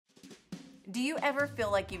Do you ever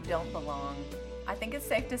feel like you don't belong? I think it's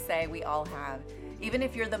safe to say we all have. Even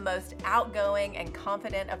if you're the most outgoing and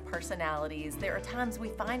confident of personalities, there are times we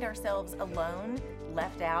find ourselves alone,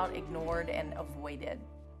 left out, ignored, and avoided.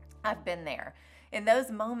 I've been there. In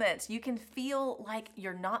those moments, you can feel like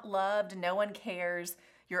you're not loved, no one cares,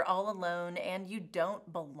 you're all alone, and you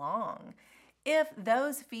don't belong. If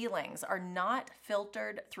those feelings are not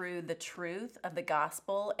filtered through the truth of the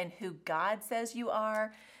gospel and who God says you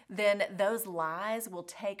are, then those lies will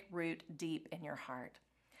take root deep in your heart.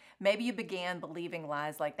 Maybe you began believing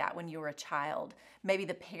lies like that when you were a child. Maybe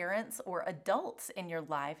the parents or adults in your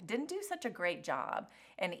life didn't do such a great job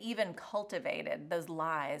and even cultivated those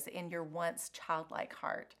lies in your once childlike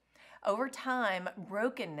heart. Over time,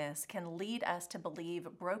 brokenness can lead us to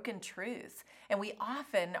believe broken truths, and we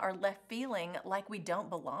often are left feeling like we don't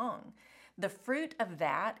belong. The fruit of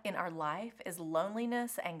that in our life is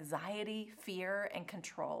loneliness, anxiety, fear, and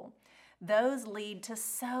control. Those lead to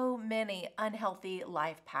so many unhealthy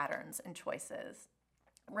life patterns and choices.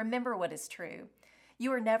 Remember what is true.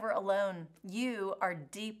 You are never alone. You are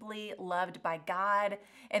deeply loved by God,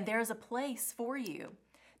 and there's a place for you.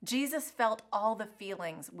 Jesus felt all the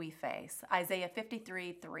feelings we face. Isaiah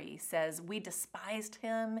 53:3 says, "We despised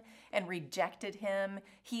him and rejected him.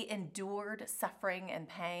 He endured suffering and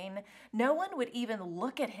pain. No one would even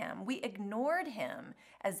look at him. We ignored him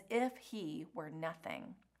as if he were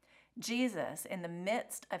nothing." Jesus, in the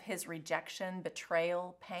midst of his rejection,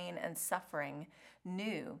 betrayal, pain, and suffering,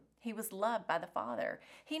 knew he was loved by the Father.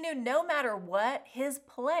 He knew no matter what, his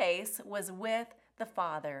place was with the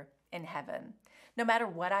Father in heaven. No matter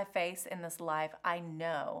what I face in this life, I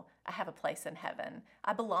know I have a place in heaven.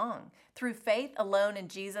 I belong. Through faith alone in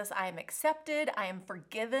Jesus, I am accepted, I am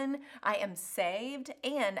forgiven, I am saved,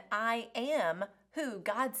 and I am who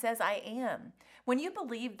God says I am. When you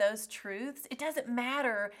believe those truths, it doesn't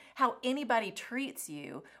matter how anybody treats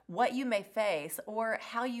you, what you may face, or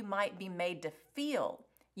how you might be made to feel.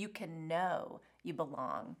 You can know you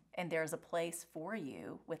belong, and there's a place for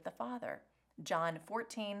you with the Father. John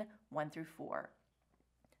 14:1-4.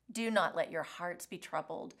 Do not let your hearts be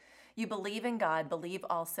troubled. You believe in God, believe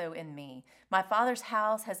also in me. My Father's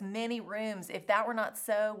house has many rooms. If that were not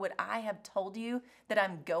so, would I have told you that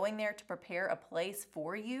I'm going there to prepare a place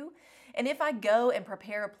for you? And if I go and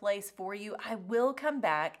prepare a place for you, I will come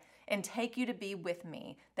back and take you to be with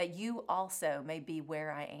me, that you also may be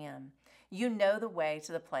where I am. You know the way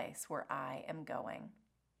to the place where I am going.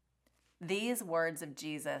 These words of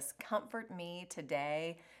Jesus comfort me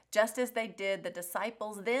today, just as they did the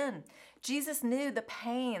disciples then. Jesus knew the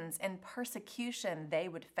pains and persecution they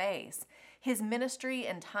would face. His ministry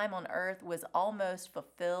and time on earth was almost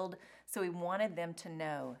fulfilled, so he wanted them to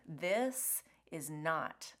know this is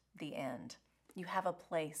not the end. You have a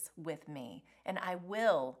place with me, and I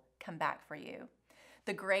will come back for you.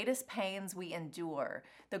 The greatest pains we endure,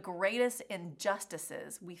 the greatest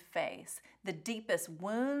injustices we face, the deepest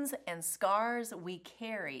wounds and scars we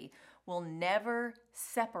carry will never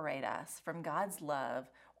separate us from God's love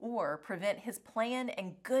or prevent his plan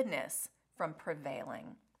and goodness from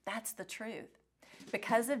prevailing. That's the truth.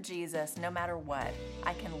 Because of Jesus, no matter what,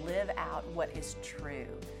 I can live out what is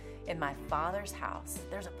true. In my Father's house,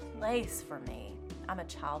 there's a place for me. I'm a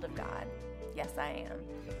child of God. Yes, I am.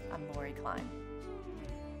 I'm Lori Klein.